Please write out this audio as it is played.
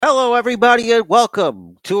Hello, everybody, and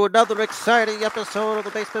welcome to another exciting episode of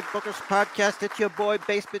the Basement Bookers Podcast. It's your boy,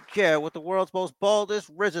 Basement Chair, with the world's most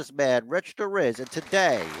baldest, rizzest man, Rich the Riz. And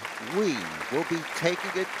today, we will be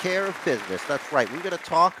taking good care of business. That's right. We're going to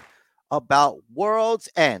talk about World's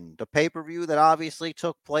End, the pay-per-view that obviously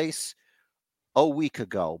took place a week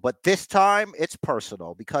ago. But this time, it's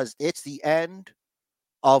personal because it's the end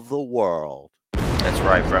of the world. That's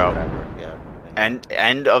right, bro. Yeah.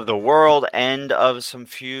 End of the world, end of some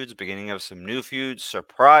feuds, beginning of some new feuds,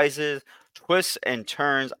 surprises, twists and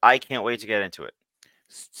turns. I can't wait to get into it.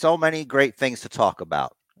 So many great things to talk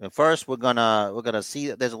about. And first, we're gonna see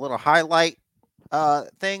that there's a little highlight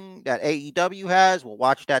thing that AEW has. We'll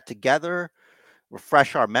watch that together,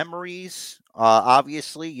 refresh our memories.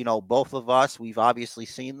 Obviously, both of us, we've obviously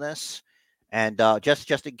seen this, and just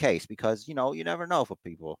in case, because you never know for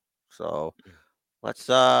people. So let's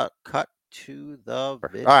cut to the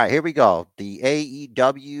video. All right, here we go. The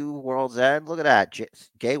AEW World's End. Look at that,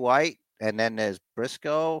 Jay White, and then there's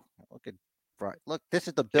Briscoe. Look, this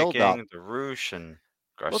is the build-up. The Roosh and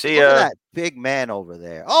Look Garcia. at that big man over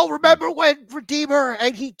there. Oh, remember when Redeemer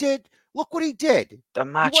and he did? Look what he did. The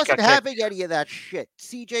match He wasn't got having any of that shit.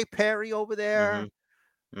 CJ Perry over there.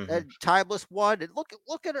 And Timeless One. And look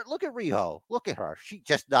at her. Look at Riho. Look at her. She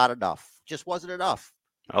just not enough. Just wasn't enough.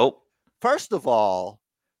 Oh. First of all,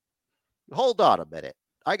 hold on a minute.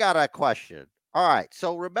 I got a question. All right.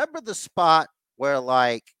 So remember the spot where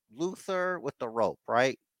like Luther with the rope,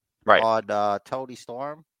 right? Right. On Tony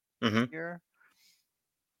Storm here.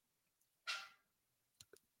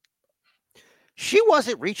 She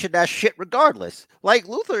wasn't reaching that shit regardless. Like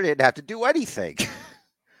Luther didn't have to do anything.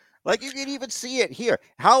 Like you can even see it here.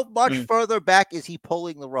 How much further back is he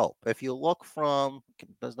pulling the rope? If you look from,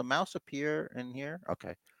 does the mouse appear in here?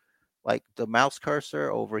 Okay. Like the mouse cursor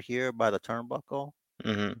over here by the turnbuckle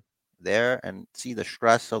there, and see the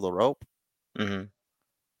stress of the rope.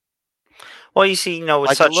 Well, you see, with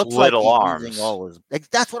like such little arms.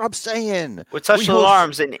 That's what I'm saying. With such little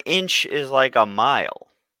arms, an inch is like a mile.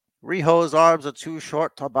 Riho's arms are too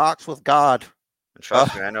short to box with God.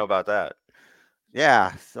 Trust me, I know about that.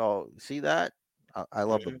 Yeah, so see that? I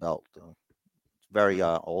love the belt, though. It's very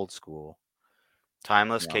old school.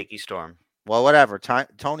 Timeless Cakey Storm. Well, whatever.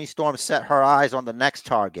 Tony Storm set her eyes on the next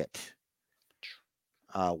target.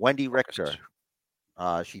 Wendy Richter.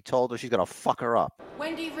 She told her she's going to fuck her up.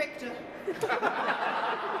 Wendy Richter.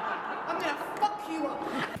 I'm going to fuck you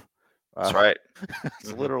up. That's right.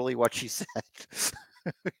 That's literally what she said.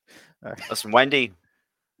 Right. Listen, Wendy,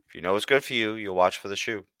 if you know what's good for you, you'll watch for the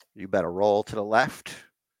shoe. You better roll to the left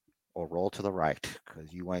or roll to the right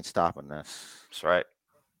because you ain't stopping this. That's right.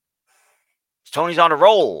 Tony's on a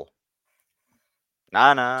roll.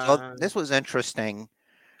 Nah. So this was interesting.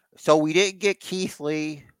 So we didn't get Keith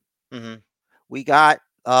Lee. We got,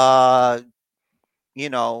 the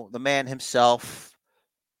man himself,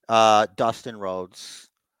 Dustin Rhodes,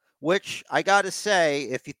 which I got to say,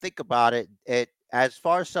 if you think about it, as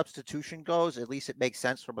far as substitution goes, at least it makes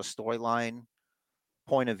sense from a storyline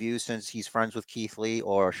point of view since he's friends with Keith Lee,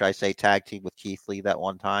 or should I say tag team with Keith Lee that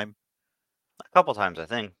one time? A couple times, I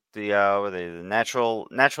think. The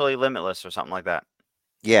naturally limitless or something like that.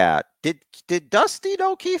 Yeah. Did Dusty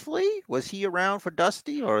know Keith Lee? Was he around for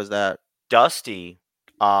Dusty, or is that Dusty?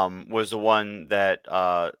 Was the one that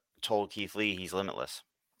told Keith Lee he's limitless.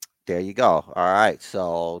 There you go. All right,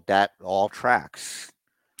 so that all tracks.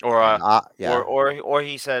 Or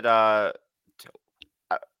he said, I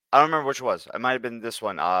don't remember which it was. It might have been this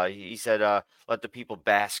one. He said, "Let the people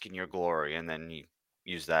bask in your glory," and then he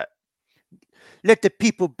used that. Let the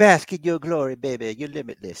people bask in your glory, baby. You're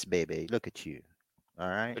limitless, baby. Look at you. All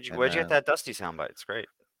right. Where'd you get that Dusty soundbite? It's great.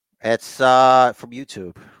 It's from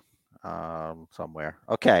YouTube, somewhere.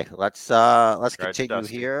 Okay, let's continue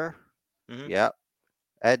here. Yep.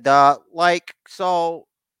 And so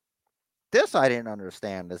this I didn't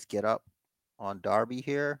understand, this get up on Darby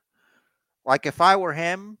here. Like if I were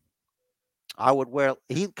him, I would wear,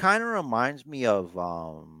 he kind of reminds me of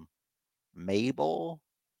Mabel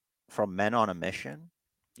from Men on a Mission.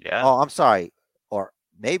 Yeah. Oh, I'm sorry. Or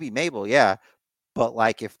maybe Mabel, yeah. But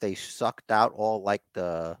like if they sucked out all like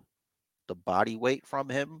the body weight from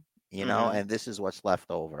him, and this is what's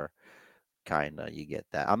left over. Kind of, you get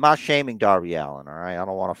that. I'm not shaming Darby Allin, all right? I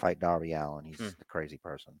don't want to fight Darby Allin. He's a crazy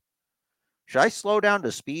person. Should I slow down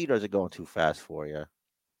the speed, or is it going too fast for you?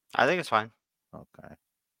 I think it's fine. Okay.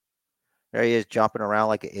 There he is, jumping around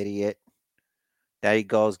like an idiot. There he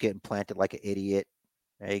goes, getting planted like an idiot.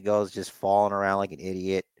 There he goes, just falling around like an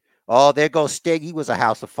idiot. Oh, there goes Sting. He was a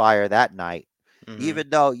house of fire that night. Even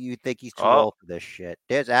though you think he's too old for this shit.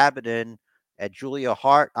 There's Abaddon And Julia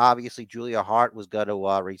Hart, obviously, Julia Hart was going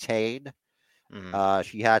to retain. Mm-hmm.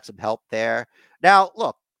 She had some help there. Now,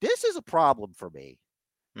 look, this is a problem for me.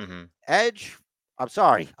 Mm-hmm. Edge, I'm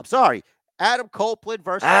sorry. Adam Copeland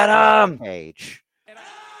versus Christian Adam. Cage.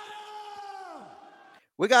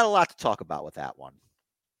 We got a lot to talk about with that one.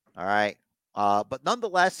 All right. But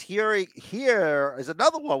nonetheless, here is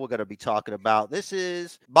another one we're going to be talking about. This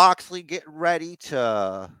is Moxley getting ready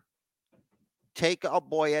to take our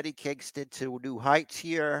boy Eddie Kingston to new heights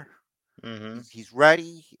here. Mm-hmm. He's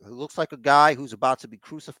ready. He looks like a guy who's about to be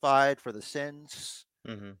crucified for the sins.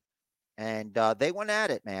 Mm-hmm. And they went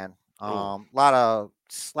at it, man. Ooh. A lot of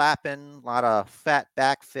slapping, a lot of fat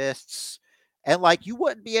back fists. And like you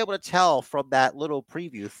wouldn't be able to tell from that little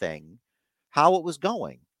preview thing how it was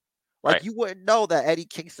going. Like Right. you wouldn't know that Eddie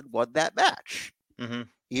Kingston won that match. Mm-hmm.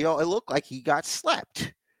 It looked like he got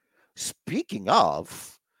slept. Speaking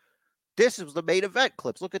of, this was the main event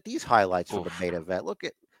clips. Look at these highlights from the Oof. main event. Look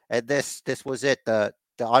at and this was it, the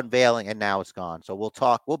unveiling, and now it's gone. So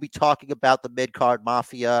we'll be talking about the mid card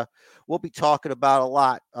mafia. We'll be talking about a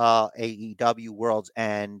lot AEW World's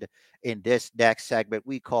End in this next segment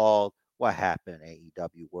we call What Happened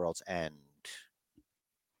AEW World's End.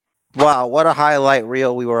 Wow, what a highlight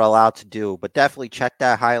reel we were allowed to do. But definitely check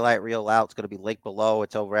that highlight reel out. It's going to be linked below.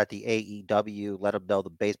 It's over at the AEW. Let them know the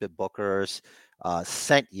Basement Bookers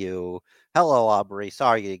sent you. Hello, Aubrey.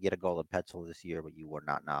 Sorry you didn't get a golden pencil this year, but you were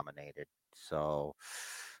not nominated. So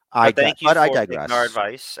But thank you I for taking our digress.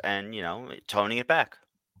 advice and toning it back.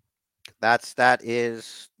 That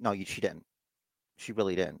is no, she didn't. She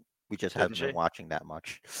really didn't. We just Didn't haven't been she? watching that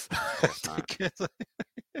much. I guess not.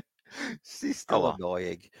 She's Oh still well.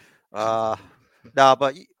 annoying. Uh, no,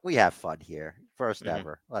 but we have fun here. First Mm-hmm.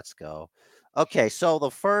 ever. Let's go. Okay, so the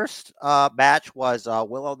first match was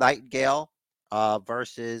Willow Nightingale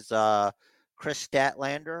versus Chris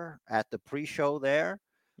Statlander at the pre-show there.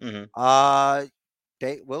 Mm-hmm. Uh,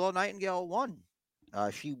 Willow Nightingale won.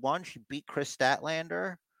 She won. She beat Chris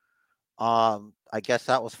Statlander. I guess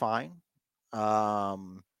that was fine.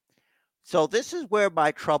 Um, so this is where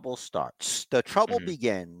my trouble starts. The trouble Mm-hmm.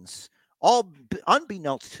 begins,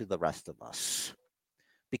 unbeknownst to the rest of us,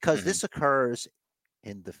 because Mm-hmm. this occurs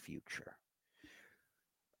in the future.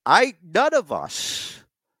 None of us,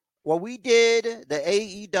 when we did the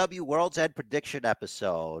AEW World's End prediction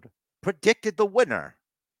episode, predicted the winner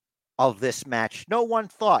of this match. No one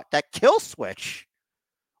thought that Killswitch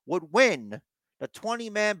would win the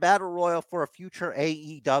 20-man battle royal for a future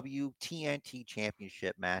AEW TNT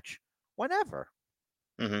championship match whenever.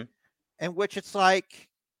 Mm-hmm. In which it's like,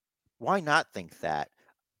 why not think that?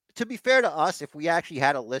 To be fair to us, if we actually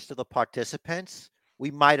had a list of the participants, we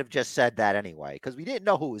might have just said that anyway because we didn't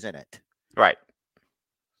know who was in it. Right.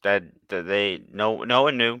 That they no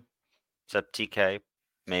one knew except TK,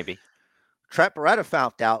 maybe. Trent Beretta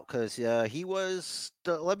found out because he was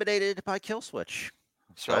eliminated by Killswitch.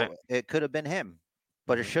 That's right. So it could have been him.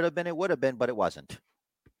 But it Mm-hmm. should have been, it would have been, but it wasn't.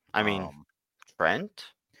 I mean, Um, Trent.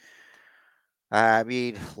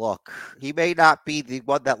 look, he may not be the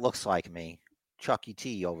one that looks like me, Chucky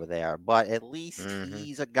T over there, but at least Mm-hmm.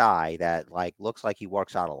 he's a guy that like looks like he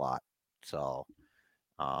works out a lot. So,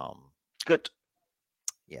 um, Good.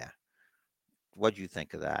 yeah. What'd you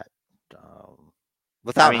think of that? Um, I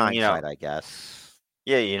without mean, hindsight, I guess.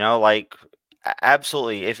 yeah, like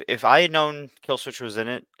absolutely. If I had known Killswitch was in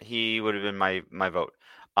it, he would have been my vote.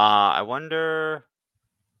 I wonder.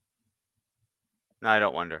 No, I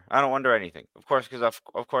don't wonder. I don't wonder anything. Of course, because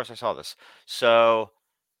of course I saw this. So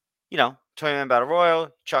 20-man battle royal.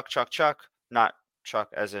 Chuck, Chuck, Chuck. Not Chuck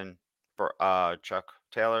as in Chuck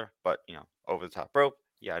Taylor, but over the top rope.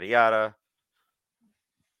 Yada yada.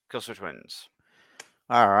 Killswitch wins.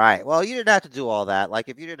 All right. Well, you didn't have to do all that. Like,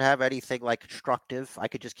 if you didn't have anything like constructive, I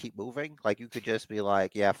could just keep moving. Like, you could just be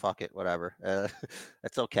like, "Yeah, fuck it, whatever."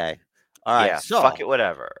 It's okay. All right. Yeah, fuck it, So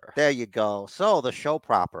whatever. there you go. So the show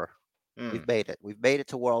proper, we've Mm. made it. We've made it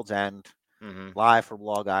to World's End, Mm-hmm. live from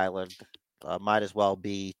Long Island. Might as well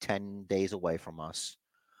be 10 days away from us.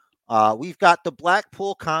 We've got the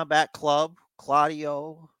Blackpool Combat Club,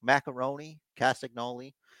 Claudio Macaroni,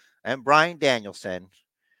 Castagnoli, and Brian Danielson,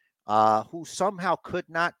 who somehow could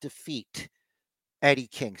not defeat Eddie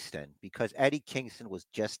Kingston because Eddie Kingston was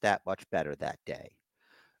just that much better that day.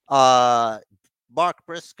 Uh, Mark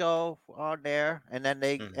Briscoe on there, and then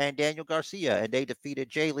Mm-hmm. and Daniel Garcia, and they defeated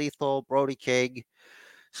Jay Lethal, Brody King,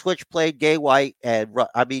 Switchblade, Jay White, and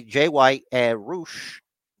Jay White and Roosh.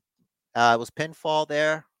 It was pinfall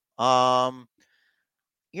there. Um,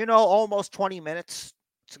 almost 20 minutes.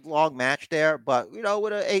 It's a long match there, but with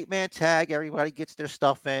an 8-man tag, everybody gets their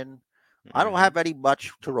stuff in. I don't Mm-hmm. have any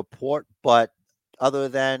much to report, but other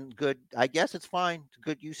than good. I guess it's fine.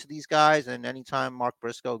 Good use of these guys, and anytime Mark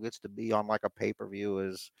Briscoe gets to be on like a pay per view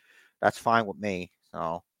is that's fine with me.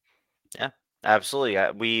 So Yeah,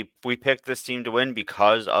 absolutely. We picked this team to win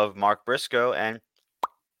because of Mark Briscoe, and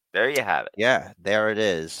there you have it. yeah, there it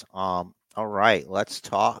is. All right, let's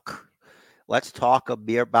talk. Let's talk a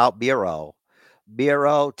beer about Miro.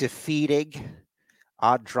 Miro defeating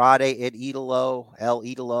Andrade and Idolo, El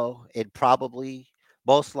Idolo, and probably,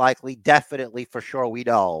 most likely, definitely for sure, we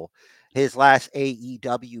know his last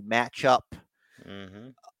AEW matchup. Hmm.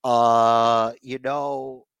 You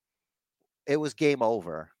know, it was game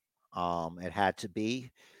over. It had to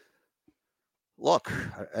be. Look,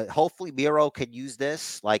 hopefully Miro can use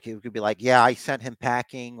this. Like it could be like, yeah, I sent him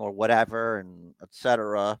packing or whatever, and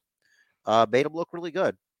etc. Made him look really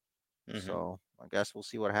good. Hmm. So I guess we'll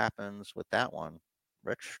see what happens with that one.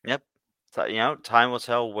 Rich. Yep. So, time will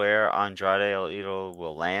tell where Andrade El Idolo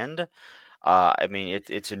will land. I mean,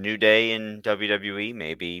 it's a new day in WWE.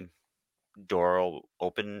 Maybe door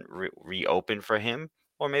will reopen for him,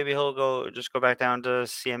 or maybe he'll go back down to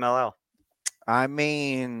CMLL. I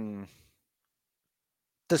mean,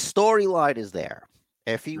 the storyline is there.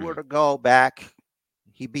 If he were Hmm. to go back,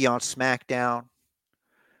 he'd be on SmackDown.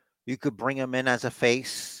 You could bring him in as a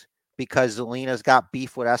face because Zelina's got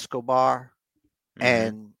beef with Escobar, Hmm.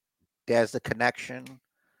 and there's the connection.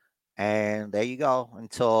 And there you go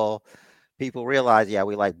until people realize, yeah,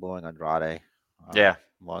 we like booing Andrade Yeah,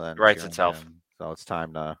 more than writes cheering itself. him. So it's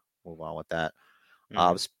time to move on with that.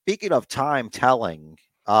 Hmm. Speaking of time telling,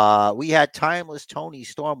 we had Timeless Tony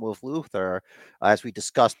Storm with Luther, as we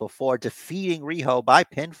discussed before, defeating Riho by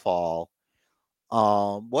pinfall.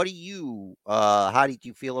 What do you? How did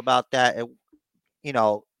you feel about that?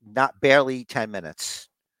 Not barely 10 minutes,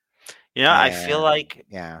 I feel and like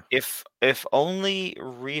yeah, if only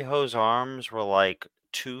Riho's arms were like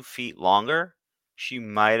 2 feet longer, she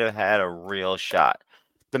might have had a real shot.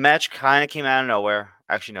 The match kind of came out of nowhere.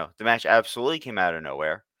 Actually, no, the match absolutely came out of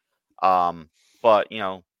nowhere. Um, but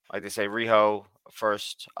like they say, Riho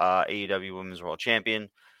first AEW Women's World Champion.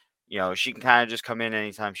 She can kind of just come in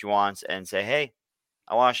anytime she wants and say, "Hey,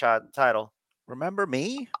 I want a shot at the title." remember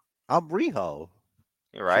me? I'm Riho.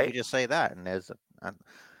 You're She could right. just say that, and uh,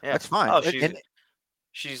 Yeah. that's fine. Oh, And, she's and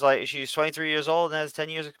she's like she's 23 years old and has 10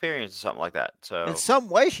 years experience or something like that. in So some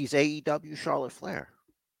way, she's AEW Charlotte Flair.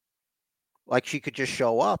 Like she could just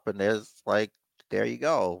show up, and there's like, there you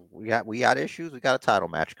go. We got issues. We got a title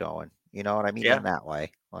match going. You know what I mean? In yeah, that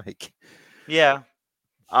way, like, yeah.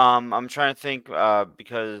 I'm trying to think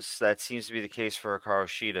because that seems to be the case for Hikaru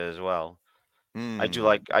Shida as well. mm, I do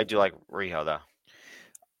like Riho though.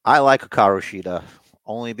 I like Hikaru Shida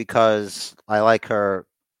only because I like her.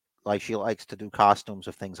 Like she likes to do costumes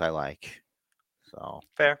of things I like. So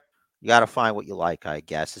Fair. you got to find what you like, I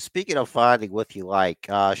guess. And speaking of finding what you like,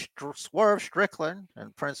 Swerve Strickland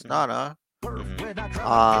and Prince Hmm. Nana. Hmm.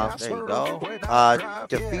 There you go.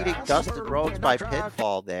 Defeating Dustin Rhodes by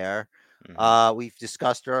pinfall there. Hmm. We've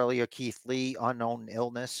discussed earlier Keith Lee, unknown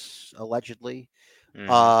illness, allegedly.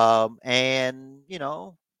 Hmm. And,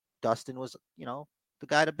 Dustin was, the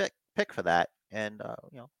guy to pick for that. And,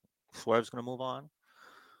 Swerve's going to move on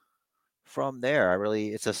from there. I don't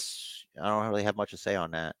really have much to say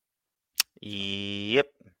on that. Yep.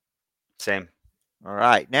 Same. All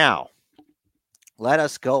right. Now, let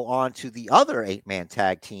us go on to the other 8-man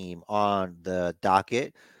tag team on the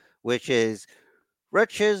docket, which is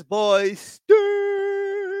Rich's boy Sting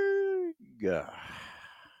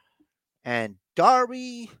and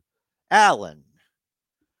Darby Allen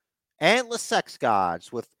and the Sex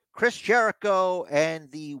Gods with Chris Jericho and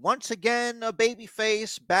the once again a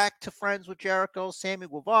babyface back to friends with Jericho, Sammy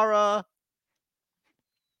Guevara.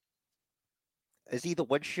 Is he the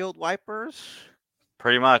windshield wipers?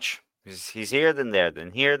 Pretty much. He's here, then there,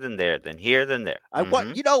 then here, then there, then here, then there.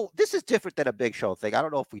 Hmm. This is different than a big show thing. I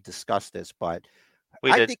don't know if we discussed this, but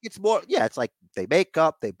We I did. think it's more, yeah, it's like they make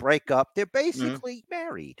up, they break up, they're Hmm. basically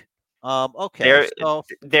married. Okay, They're so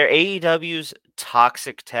they're AEW's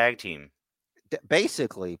toxic tag team.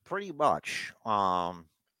 basically, pretty much.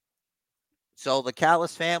 So the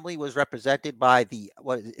Callis family was represented by the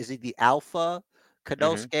what is it? The Alpha Hmm.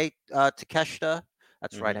 Konosuke Takeshita.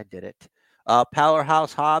 That's right, Hmm. I did it.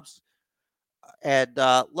 Powerhouse Hobbs, and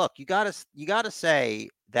look, you gotta say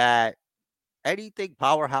that anything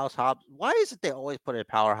Powerhouse Hobbs. Why is it they always put in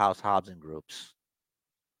Powerhouse Hobbs in groups?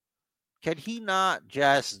 Can he not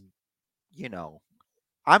just, you know,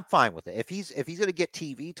 I'm fine with it. If he's gonna get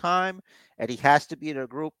TV time and he has to be in a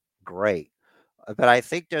group, great. But I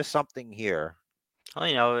think there's something here.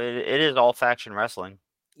 Well, it is all faction wrestling.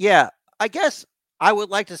 Yeah, I guess I would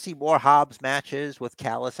like to see more Hobbs matches with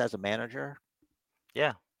Callis as a manager.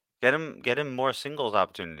 Yeah, get him more singles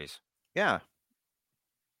opportunities Yeah.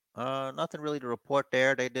 Nothing really to report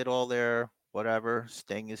there. They did all their whatever.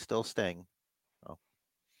 Sting is still Sting. Oh,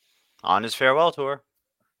 on his farewell tour.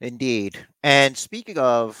 indeed. And speaking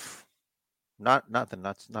of nothing,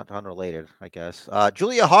 that's not unrelated, I guess.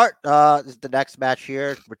 Julia Hart is the next match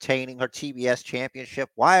here, retaining her TBS championship.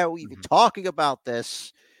 Why are we even Mhm. talking about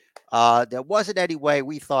this? There wasn't any way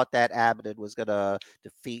we thought that Abaddon was gonna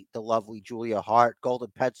defeat the lovely Julia Hart,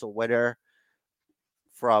 Golden Pencil winner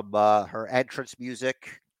from her entrance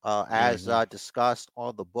music, as Mhm. discussed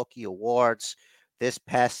on the Bookie Awards this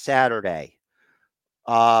past Saturday.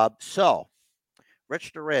 So,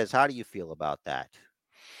 Rich Derez, how do you feel about that?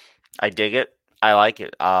 I dig it. I like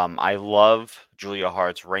it. I love Julia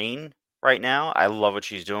Hart's reign right now. I love what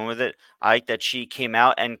she's doing with it. I like that she came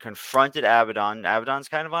out and confronted Abaddon. Abaddon's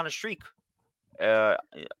kind of on a streak,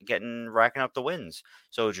 getting racking up the wins.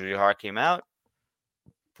 So Julia Hart came out,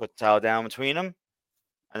 put the towel down between them,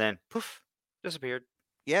 and then poof, disappeared.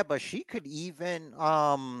 Yeah, but she could even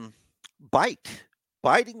bite.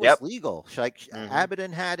 Biting was Yep. legal. Like hmm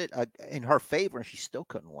Abaddon had it in her favor, and she still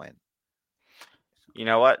couldn't win. You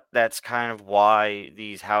know what? That's kind of why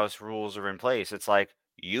these house rules are in place. It's like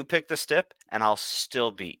you pick the stip, and I'll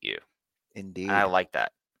still beat you, and I Indeed. like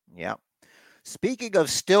that. Yeah. Speaking of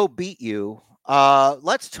still beat you,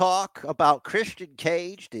 let's talk about Christian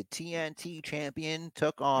Cage, the TNT champion,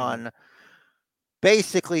 took hmm on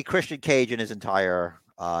basically Christian Cage and his entire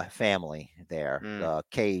family there, Mm, the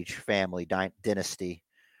Cage family dynasty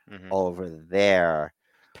hmm over there.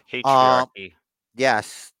 Um, Patriarchy.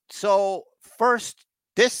 yes. So first,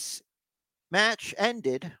 this match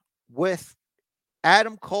ended with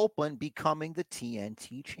Adam Copeland becoming the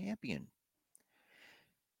TNT champion.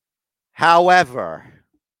 However,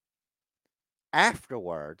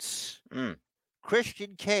 afterwards, Mm,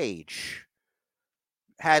 Christian Cage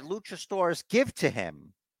had Luchasaurus give to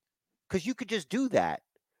him because you could just do that.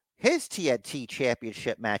 His TNT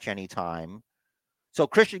championship match anytime. So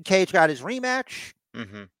Christian Cage got his rematch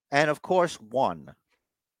hmm and, of course, won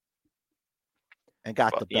and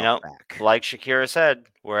got Well, the belt back. like Shakira said,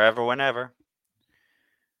 wherever, whenever,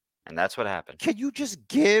 and that's what happened. Can you just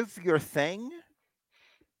give your thing?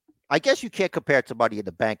 I guess you can't compare it to Money in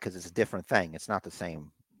the Bank because it's a different thing. It's not the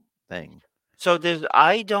same thing. So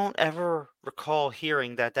I don't ever recall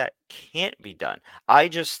hearing that that can't be done. I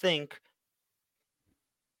just think,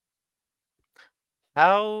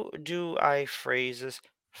 how do I phrase this?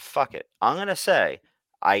 Fuck it. I'm gonna say,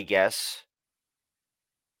 I guess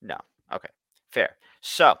no. Okay, fair.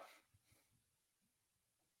 So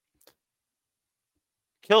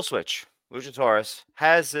Killswitch, Luchasaurus,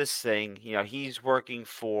 has this thing. He's working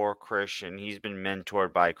for Christian. He's been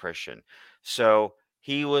mentored by Christian. So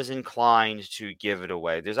he was inclined to give it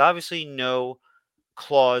away. There's obviously no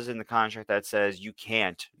clause in the contract that says you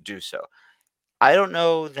can't do so. I don't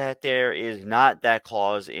know that there is not that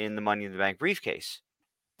clause in the Money in the Bank briefcase,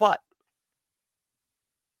 but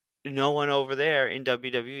no one over there in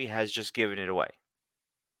WWE has just given it away.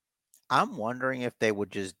 I'm wondering if they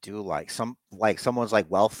would just do like someone's like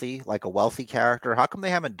wealthy, like a wealthy character. How come they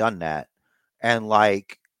haven't done that? And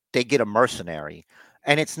like they get a mercenary,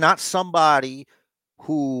 and it's not somebody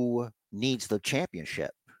who needs the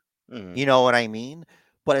championship. hmm You know what I mean?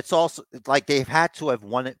 But it's like they've had to have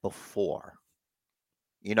won it before.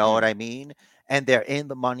 You know what Mm, I mean? And they're in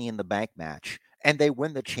the Money in the Bank match, and they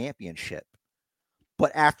win the championship.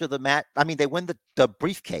 But after the match, I mean, they win the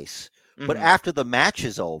briefcase. But hmm after the match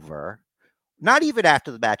is over, not even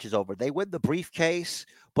after the match is over, they win the briefcase,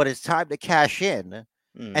 but it's time to cash in,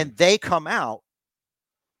 mm, and they come out.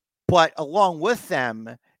 But along with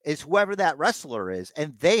them is whoever that wrestler is,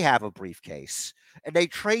 and they have a briefcase, and they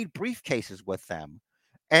trade briefcases with them.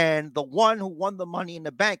 And the one who won the Money in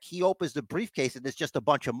the Bank, he opens the briefcase, and it's just a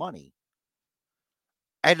bunch of money.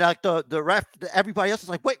 And like the ref, everybody else is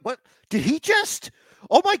like, wait, what? Did he just?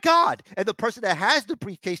 Oh my god! And the person that has the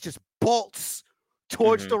briefcase just bolts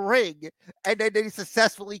towards hmm the ring, and then they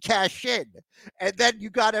successfully cash in. And then you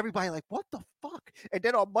got everybody like, what the fuck? And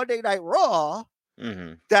then on Monday Night Raw,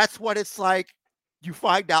 hmm that's what it's like. You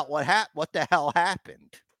find out what the hell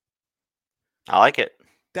happened. I like it.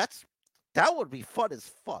 That's that would be fun as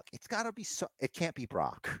fuck. It's gotta be so. It can't be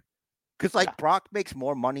Brock. Because No, like Brock makes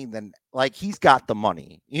more money than like he's got the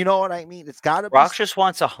money. You know what I mean? It's got to be. Brock just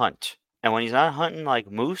wants a hunt, and when he's not hunting like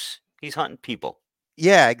moose, he's hunting people.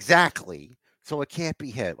 Yeah, exactly. So it can't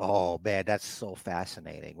be him. Oh man, that's so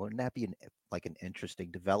fascinating. Wouldn't that be like an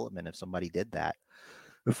interesting development if somebody did that?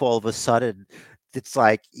 If all of a sudden it's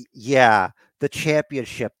like, yeah, the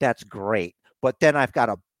championship, that's great, but then I've got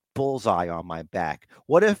a bullseye on my back.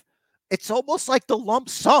 What if it's almost like the lump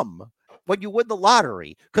sum when you win the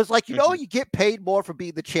lottery. Because, like, Mhm. you get paid more for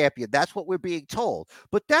being the champion. That's what we're being told.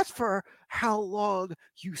 But that's for how long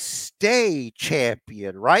you stay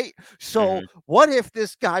champion, right? So, Mhm. what if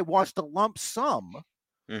this guy wants the lump sum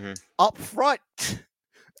Mhm. up front?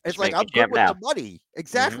 It's Just like, make me I'm good champ with the now. money. Mhm.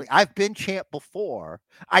 Exactly. I've been champ before.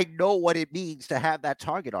 I know what it means to have that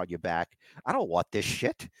target on your back. I don't want this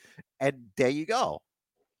shit. And there you go.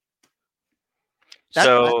 That, that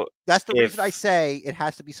So that's the reason I if say it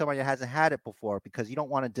has to be somebody that hasn't had it before, because you don't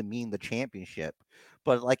want to demean the championship.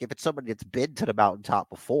 But like, if it's somebody that's been to the mountaintop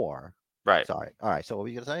before. right. Sorry. All right. So what were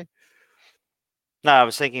you gonna say? No, I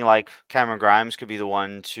was thinking like Cameron Grimes could be the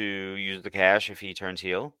one to use the cash if he turns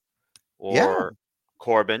heel, Yeah. or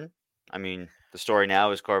Corbin. I mean, the story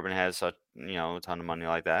now is Corbin has such a ton of money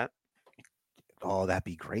like that. Oh, that'd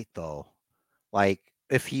be great though. Like,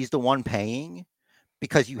 if he's the one paying,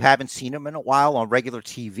 because you haven't seen him in a while on regular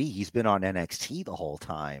TV. He's been on NXT the whole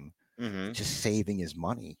time, Mhm. just saving his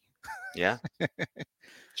money. Yeah,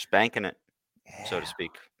 just banking it, so to Yeah.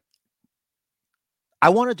 speak. I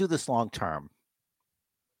want to do this long term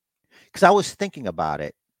because I was thinking about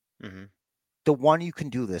it. Mhm. The one you can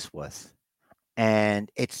do this with.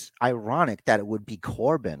 And it's ironic that it would be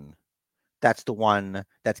Corbin that's the one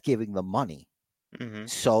that's giving the money. Mhm.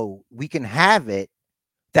 So we can have it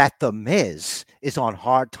that the Miz is on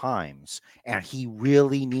hard times and he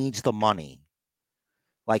really needs the money.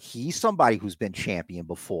 Like, he's somebody who's been champion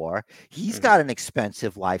before. He's Mhm. got an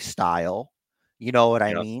expensive lifestyle. You know what I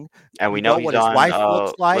Yep. mean? And we We know know he's what his on wife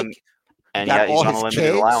looks lim- like. He and got yeah, he's all on a his limited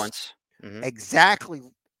kids. allowance. Mhm. Exactly.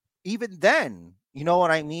 Even then, you know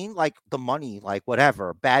what I mean? Like, the money, like,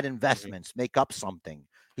 whatever, bad Mhm. investments, make up something.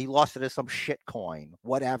 He lost it to some shit coin,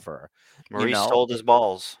 whatever. Maurice sold his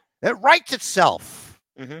balls. It writes itself.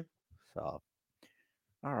 Mhm. So,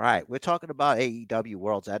 all right, we're talking about AEW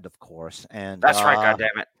World's End, of course, and That's right. God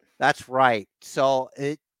damn it. that's right. So,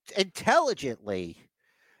 it intelligently,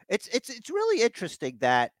 it's really interesting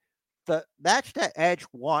that the match that Edge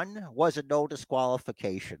won was a no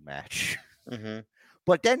disqualification match. Mhm.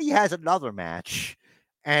 But then he has another match,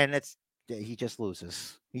 and he just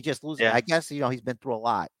loses. He just loses. Yeah. I guess, he's been through a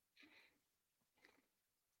lot,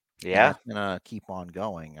 and Yeah. that's gonna keep on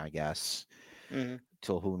going, I guess, Mhm.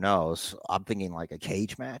 till who knows. I'm thinking like a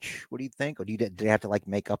cage match. What do you think? Or do they have to like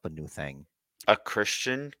make up a new thing? A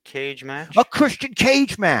Christian cage A match. Christian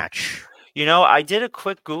cage match. I did a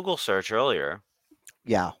quick Google search earlier,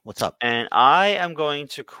 Yeah. What's up? and I am going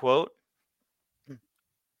to quote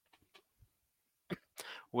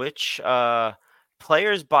which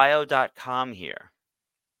playersbio.com here.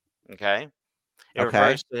 Okay. It Okay.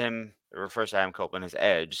 refers to him. It refers to Adam Copeland as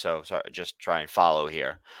Edge. So sorry, just try and follow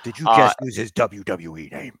here. Did you Uh, just use his WWE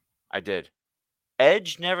name? I did.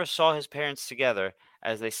 Edge never saw his parents together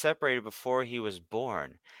as they separated before he was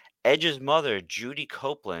born. Edge's mother, Judy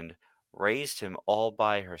Copeland, raised him all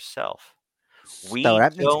by herself. So We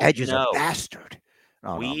that means don't Edge is a know. bastard. Oh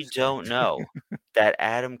no, I'm We just kidding. don't know that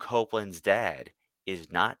Adam Copeland's dad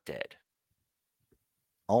is not dead.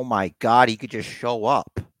 Oh my God, he could just show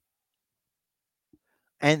up,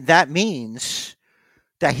 and that means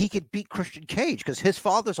that he could beat Christian Cage because his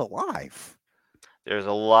father's alive. There's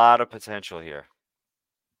a lot of potential here.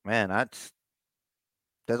 Man,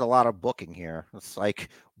 there's a lot of booking here. It's like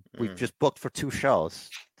we've Mhm. just booked for 2 shows.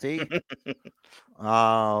 See?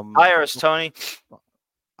 Um, Hire us, Tony.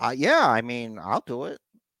 yeah, I mean, I'll do it.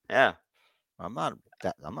 Yeah, I'm not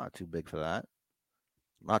too big for that.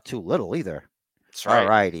 Not too little either. that's All right.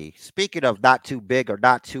 righty. Speaking of not too big or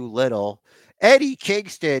not too little, Eddie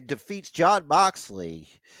Kingston defeats John Moxley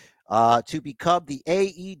to become the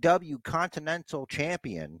AEW Continental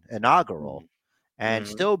Champion, inaugural, Mhm. and Mhm.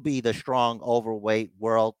 still be the strong overweight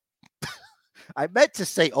world. I meant to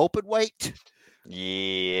say open weight.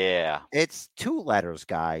 Yeah. It's 2 letters,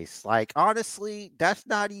 guys. Like, honestly, that's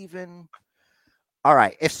not even all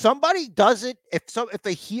right. If somebody doesn't, if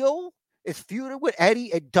a heel is feuding with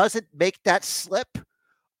Eddie and doesn't make that slip,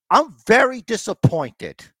 I'm very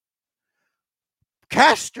disappointed.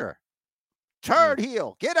 Caster, Mm. turn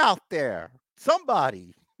heel, get out there.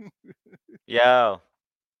 Somebody. Yo,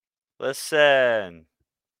 listen.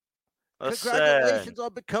 Listen. Congratulations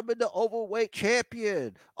on becoming the overweight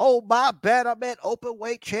champion. Oh, my bad. I meant open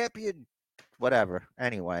weight champion. Whatever.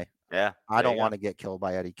 Anyway, Yeah, I there don't you go. want to get killed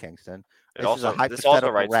by Eddie Kingston. This is a This also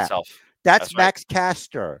hypothetical writes rap. itself. That's That's right. Max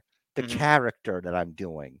Caster, the Mhm. character that I'm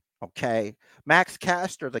doing. Okay. Max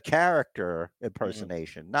Caster, the character Mhm.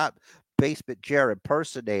 impersonation, not Basement Jared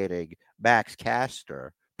impersonating Max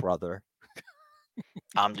Caster, brother.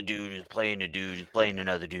 I'm the dude who's playing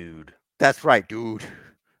another dude. That's right, dude.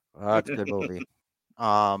 That's a good movie.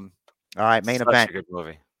 Um, All right, main Such event. a good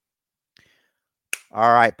movie.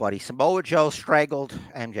 All right, buddy. Samoa Joe strangled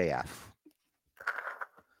MJF.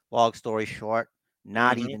 Long story short,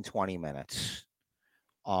 not Mm-hmm. even 20 minutes.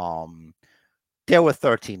 Um, there were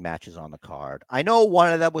 13 matches on the card. I know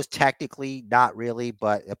one of them was technically not really,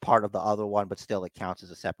 but a part of the other one, but still it counts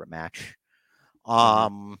as a separate match. Mm-hmm.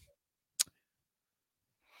 Um,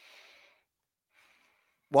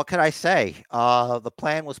 what can I say? The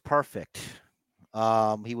plan was perfect.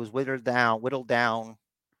 He was whittled down,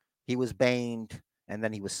 he was baned, and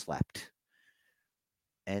then he was slept.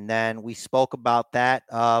 And then we spoke about that.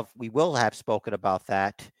 We will have spoken about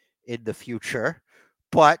that in the future,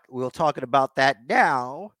 but we're talking about that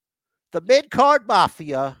now. The mid card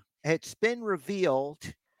mafia. It's been revealed.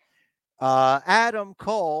 Adam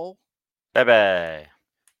Cole Baby.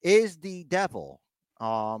 is the devil.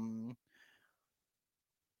 Um,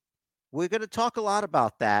 we're going to talk a lot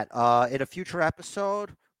about that in a future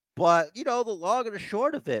episode. But the long and the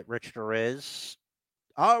short of it, Richter, is: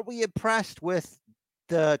 are we impressed with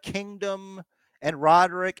the Kingdom and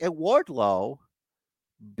Roderick and Wardlow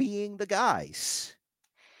being the guys?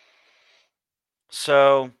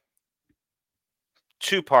 So,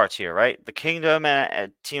 two parts here, right? The Kingdom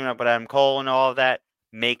and teaming up with Adam Cole and all of that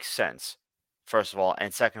makes sense, first of all.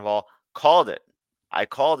 And second of all, called it. I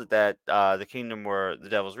called it that the Kingdom were the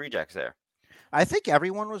Devil's Rejects there. I think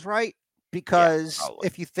everyone was right Yeah, because probably.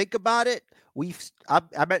 if you think about it,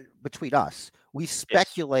 I meant between us, we Yes.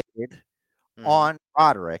 speculated Mm-hmm. on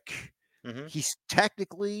Roderick. Mm-hmm. He's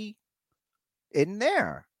technically in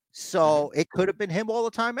there. Mm-hmm. So it could have been him all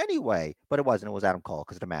the time anyway, but it wasn't. It was Adam Cole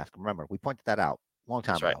because of the mask. Remember, we pointed that out a long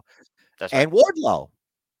That's time right. ago. That's right. And Wardlow,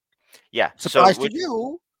 Yeah. So surprise to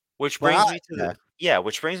you, which but I, brings me to yeah,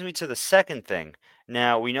 which brings me to the second thing.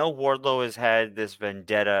 Now we know Wardlow has had this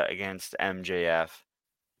vendetta against MJF.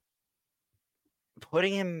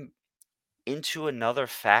 Putting him into another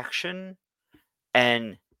faction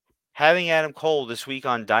and having Adam Cole this week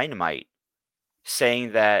on Dynamite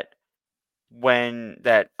saying that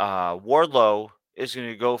Wardlow is going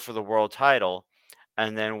to go for the world title,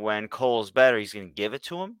 and then when Cole's better, he's going to give it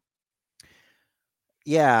to him.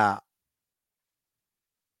 yeah,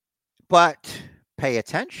 but pay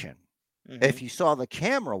attention. Mm-hmm. If you saw the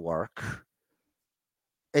camera work,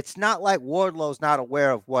 it's not like Wardlow's not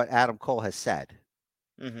aware of what Adam Cole has said.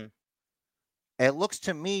 Mm-hmm. It looks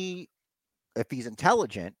to me, if he's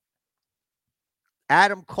intelligent,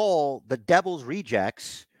 Adam Cole, the Devil's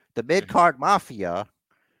Rejects, the mid Mm-hmm. card mafia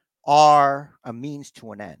are a means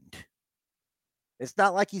to an end. It's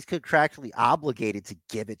not like he's contractually obligated to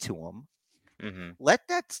give it to him. Mm-hmm. Let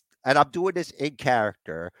that, and I'm doing this in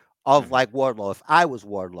character of Mm-hmm. like Wardlow. If I was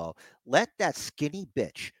Wardlow, let that skinny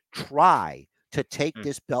bitch try to take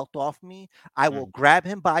this belt off me. I will Mm-hmm. grab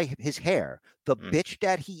him by his hair, the Mm-hmm. bitch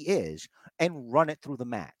that he is, and run it through the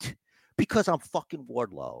mat because I'm fucking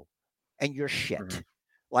Wardlow and you're Mm-hmm. shit.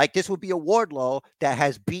 Like this would be a Wardlow that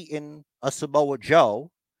has beaten a Samoa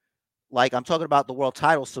Joe. Like I'm talking about the world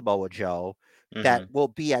title Samoa Joe that Mm-hmm. will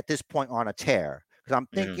be at this point on a tear. Because I'm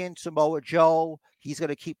Mm-hmm. thinking Samoa Joe, he's going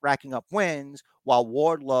to keep racking up wins while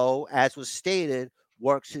Wardlow, as was stated,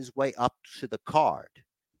 works his way up to the card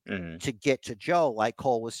Mm-hmm. to get to Joe, like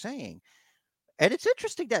Cole was saying. And it's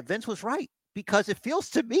interesting that Vince was right because it feels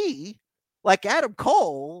to me like Adam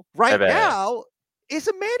Cole right Baby. now is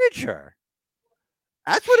a manager.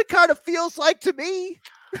 That's what it kind of feels like to me.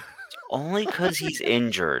 Only because he's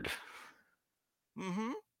injured.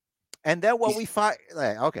 Hmm. And then when He's we find,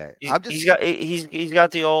 like, okay, he's got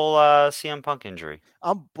the old CM Punk injury.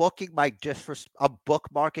 I'm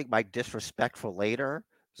bookmarking my disrespect for later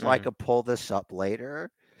so I Mm-hmm. can pull this up later.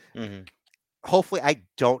 Mm-hmm. Hopefully I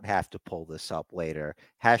don't have to pull this up later.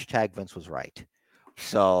 Hashtag Vince was right.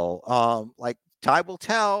 So like time will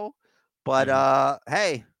tell. But Mm-hmm.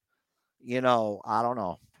 hey, I don't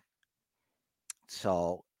know.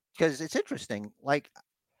 So because it's interesting, like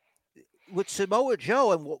with Samoa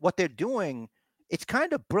Joe and what they're doing, it's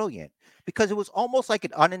kind of brilliant because it was almost like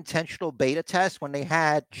an unintentional beta test when they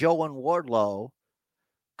had Joe and Wardlow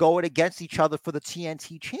going against each other for the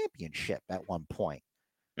TNT championship at one point.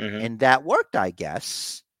 Mm-hmm. And that worked, I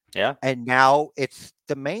guess. Yeah. And now it's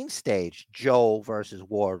the main stage, Joe versus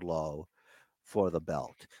Wardlow for the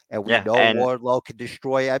belt. And we Yeah. know And Wardlow can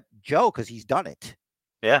destroy Joe because he's done it.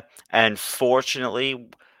 yeah. And fortunately,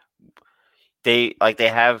 they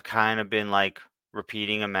have kind of been like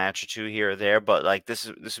repeating a match or two here or there, but like this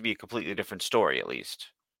would be a completely different story at least.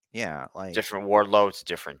 Yeah, like Different Wardlows,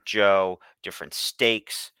 different Joe, different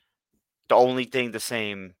stakes. The only thing the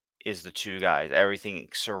same is the two guys. Everything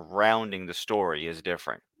surrounding the story is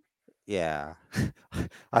different. Yeah.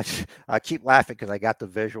 I keep laughing because I got the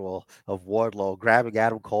visual of Wardlow grabbing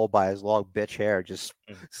Adam Cole by his long bitch hair, just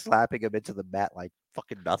Mhm. slapping him into the mat like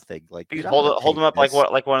fucking nothing. Like, He's you're not gonna hold take him up like this.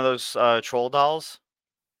 what, like one of those troll dolls.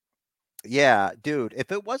 Yeah, dude.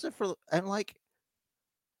 If it wasn't for and like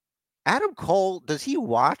Adam Cole, does he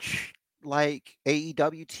watch like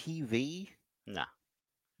AEW TV? No,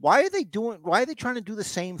 Why are they trying to do the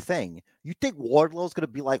same thing? You think Wardlow's gonna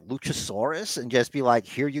be like Luchasaurus and just be like,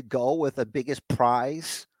 here you go with the biggest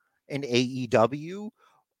prize in AEW?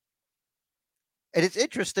 And it's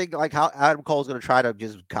interesting, like how Adam Cole's going to try to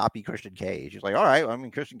just copy Christian Cage. He's like, all right, I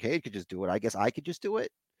mean, Christian Cage could just do it. I guess I could just do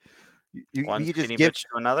it. one We could just skinny give, bitch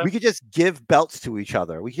to another. we could just give belts to each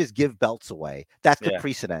other. We could just give belts away. That's the Yeah,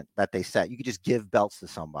 precedent that they set. You could just give belts to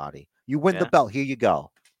somebody. You win the yeah, belt. Here you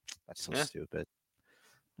go. That's so yeah. stupid.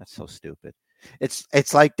 That's so stupid.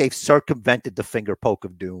 It's like they've circumvented the finger poke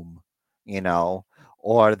of doom, you know,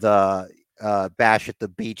 or the bash at the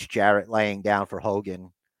beach. Jarrett laying down for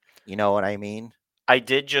Hogan. You know what I mean? I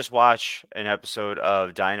did just watch an episode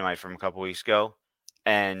of Dynamite from a couple weeks ago,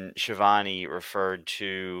 and Shivani referred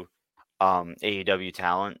to AEW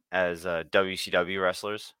talent as WCW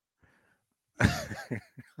wrestlers.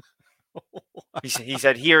 He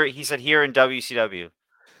said here in WCW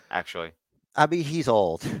actually. I mean, he's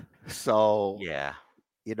old, so Yeah,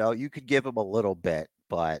 you could give him a little bit,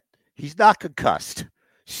 but he's not concussed.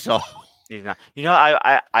 So he's not.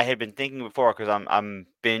 I had been thinking before because I'm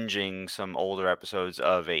binging some older episodes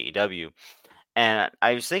of AEW, and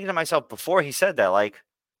I was thinking to myself before he said that, like,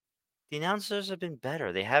 the announcers have been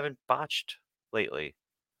better. They haven't botched lately.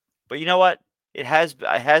 But you know what? It has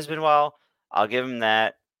been a while. I'll give him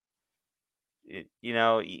that. You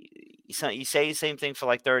say the same thing for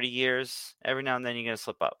like 30 years. Every now and then you're gonna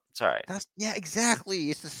slip up. It's all right. yeah, exactly.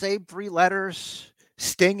 It's the same three letters.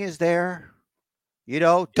 Sting is there.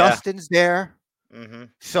 Yeah. Dustin's there. Mm-hmm.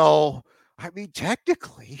 So I mean,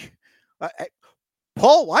 technically,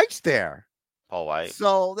 Paul White's there. Paul White.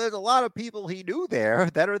 So there's a lot of people he knew there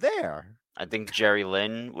that are there. I think Jerry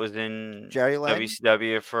Lynn was in Jerry Lynn.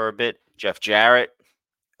 WCW for a bit. Jeff Jarrett.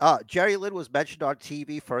 Jerry Lynn was mentioned on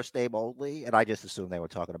TV, first name only, and I just assumed they were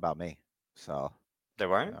talking about me. So, They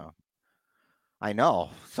you weren't. know, I know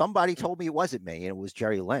somebody told me it wasn't me, and it was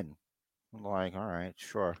Jerry Lynn. I'm like, all right,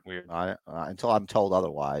 sure. Weird. Until I'm told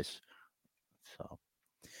otherwise. So,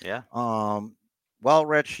 Yeah. well,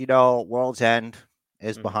 Rich, World's End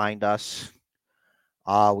is Mhm. behind us.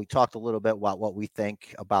 We talked a little bit about what we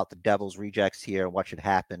think about the Devil's Rejects here and what should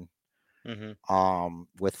happen. Mhm.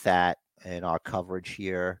 With that in our coverage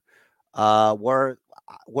here.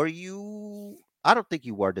 Were you? I don't think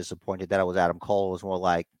you were disappointed that it was Adam Cole. It was more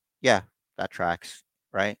like, yeah, that tracks,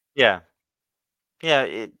 right? Yeah.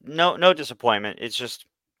 Yeah. No disappointment. It's just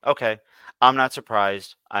okay. I'm not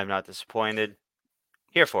surprised. I'm not disappointed.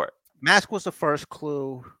 Here for it. Mask was the first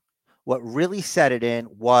clue. What really set it in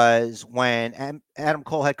was when Adam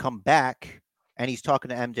Cole had come back and he's talking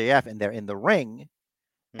to MJF and they're in the ring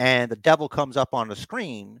Mhm. and the devil comes up on the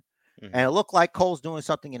screen and Mhm. it looked like Cole's doing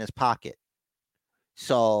something in his pocket.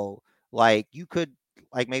 So like you could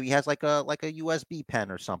like maybe he has like a USB pen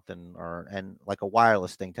or something and like a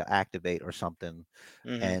wireless thing to activate or something.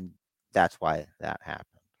 Mhm. And that's why that happened.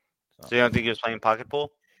 So you So don't think he was playing pocket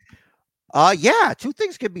pool? yeah, two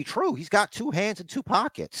things can be true. He's got two hands and two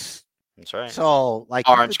pockets. That's right. So like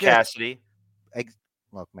you could Orange just Cassidy.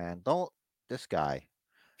 look, man, don't this guy,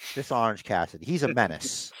 this Orange Cassidy, he's a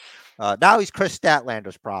menace. Now he's Chris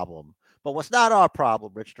Statlander's problem. But what's not our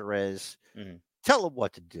problem, Richter, is Mhm. tell him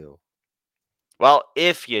what to do. Well,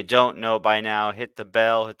 if you don't know by now, hit the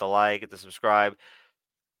bell, hit the like, hit the subscribe.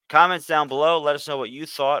 Comments down below. Let us know what you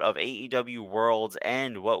thought of AEW Worlds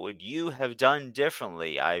End. What would you have done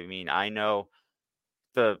differently? I mean, I know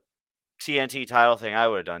the TNT title thing I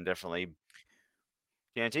would have done differently.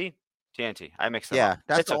 TNT? TNT. I mixed them up. Yeah,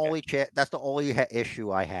 that's It's the okay. only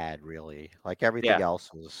issue I had really. Like everything Yeah,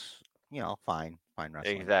 else was, fine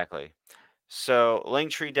wrestling. exactly. So,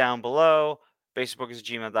 link tree down below.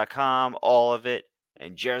 Basicbookers@gmail.com. All of it.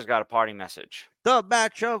 And Jared's got a parting message. The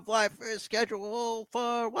match of life is scheduled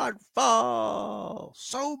for one fall,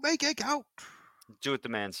 so make it count. Do what the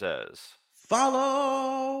man says.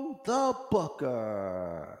 Follow the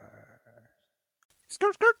Booker.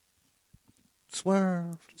 Skirt, skirt.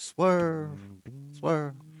 Swerve, swerve,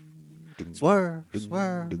 swerve, swerve,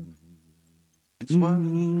 swerve,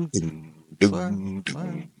 swerve, swerve,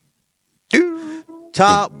 swerve.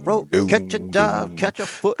 Top rope, catch a dive, catch a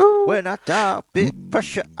foot. When I dive, big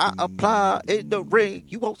pressure I apply. In the ring,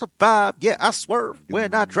 you won't survive. Yeah, I swerve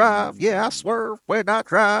when I drive. Yeah, I swerve when I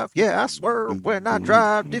drive. Yeah, I swerve when I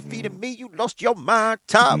drive. Defeating me, you lost your mind.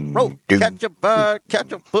 Top rope, catch a bird,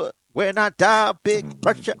 catch a foot. When I dive, big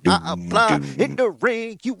pressure I apply. In the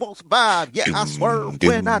ring, you won't survive. Yeah, I swerve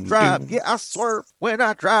when I drive. Yeah, I swerve when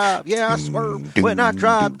I drive. Yeah, I swerve when I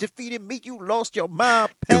drive. Defeating me, you lost your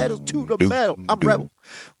mind. Pedal to the metal. I'm rebel.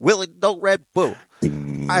 Willing, no Red Bull.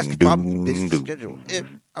 I ask if I'm this schedule.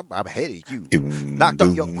 I'm ahead of you. Knocked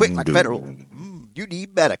up your quick like federal. You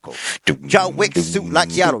need medical. John Wick suit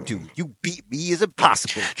like Seattle do. You beat me is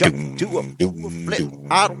impossible. Jump to a flip.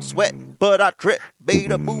 I don't sweat, but I trip.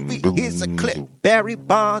 Made a movie, here's a clip. Barry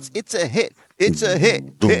Bonds, it's a hit. It's a hit,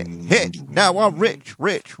 hit. Now I'm rich.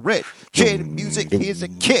 Chain music, here's a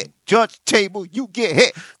kit. Judge table, you get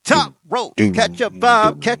hit. Top rope, catch a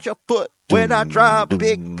vibe, catch a foot. When I drive,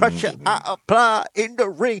 big pressure I apply. In the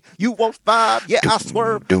ring, you won't survive. Yeah, I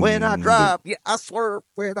swerve when I drive. Yeah, I swerve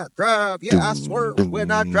when I drive. Yeah, I swerve when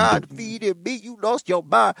I drive. Defeating me, you lost your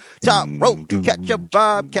mind. Top rope, catch a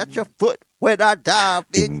vibe, catch a foot. When I dive,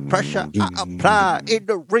 big pressure I apply. In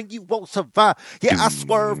the ring, you won't survive. Yeah, I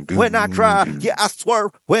swerve when I drive. Yeah, I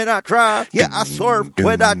swerve when I drive. Yeah, I swerve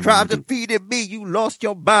when I drive. Defeating me, you lost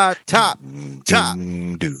your mind. Top. Top.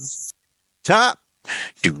 Top.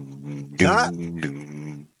 Top.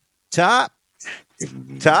 Top.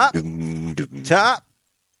 Top.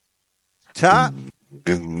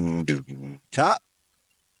 Top.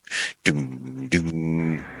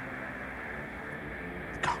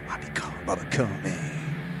 I'm coming.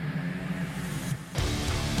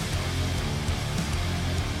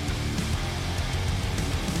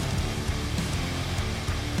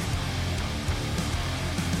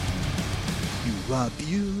 You are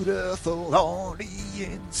beautiful on the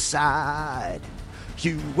inside.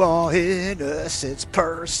 You are innocence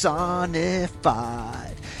personified.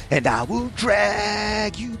 And I will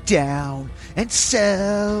drag you down and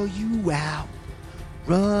sell you out.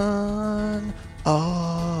 Run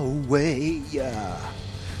away.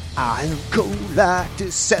 I am cold like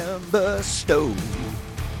December snow.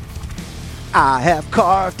 I have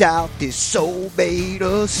carved out this soul made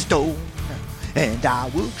of stone. And I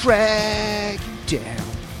will drag you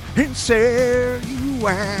down and sell you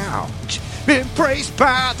out. Embraced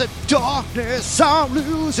by the darkness, I'm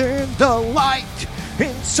losing the light.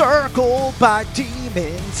 Encircled by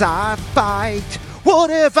demons, I fight. What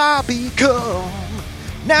have I become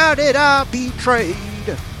now that I've betrayed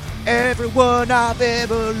everyone I've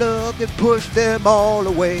ever loved and pushed them all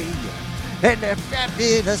away? And I've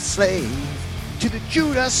been a slave to the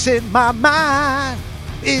Judas in my mind.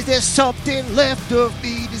 Is there something left of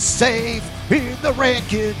me to save in the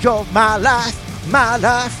wreckage of my life? My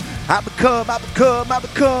life. I'm becoming.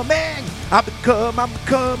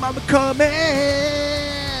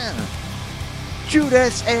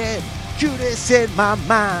 Judas in my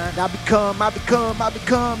mind. I'm becoming.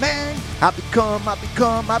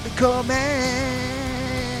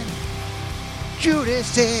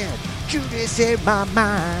 Judas in my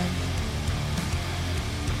mind.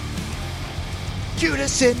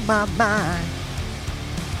 Judas in my mind.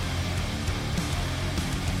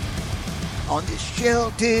 On this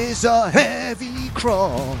shield is a heavy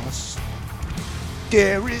cross.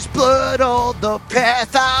 There is blood on the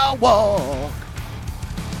path I walk.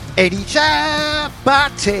 And each step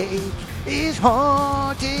I take is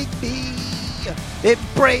haunting me.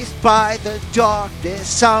 Embraced by the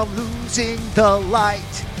darkness, I'm losing the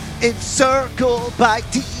light. Encircled by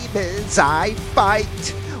demons, I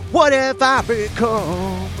fight. What have I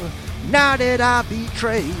become now that I've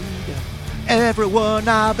betrayed everyone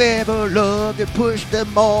I've ever loved and pushed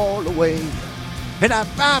them all away? And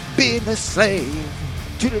I've been a slave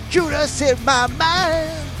to the Judas in my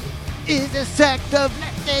mind. Is the act of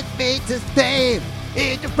letting me to stay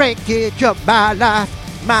in the wreckage of my life.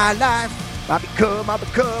 My life. I'm becoming.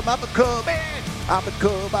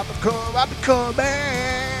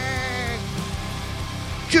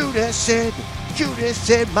 Judas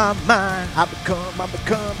in my mind. I'm becoming.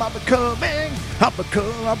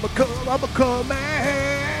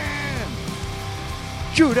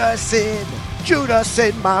 Judas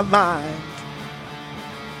in my mind.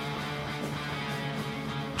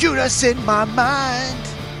 Judas in my mind.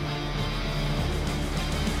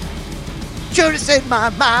 Judas in my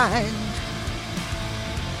mind.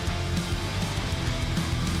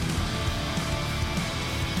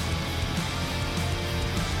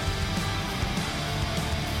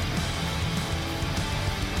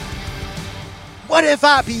 What have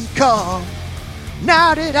I become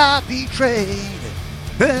now that I've betrayed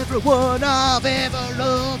Everyone I've ever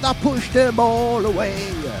loved, I pushed them all away.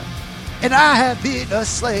 And I have been a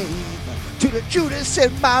slave to the Judas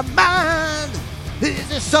in my mind. Is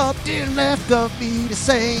there something left of me to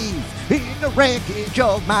save in the wreckage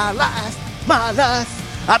of my life? My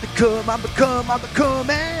life. I'm becoming.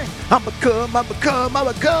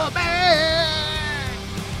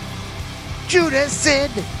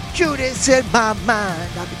 Judas in my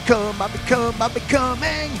mind. I'm becoming.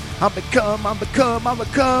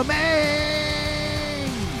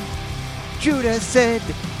 Judas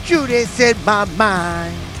in my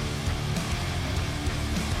mind.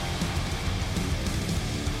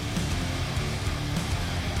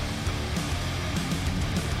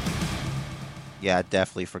 Yeah, I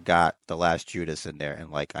definitely forgot the last Judas in there, and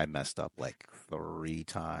like I messed up like 3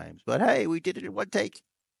 times. But hey, we did it in one take.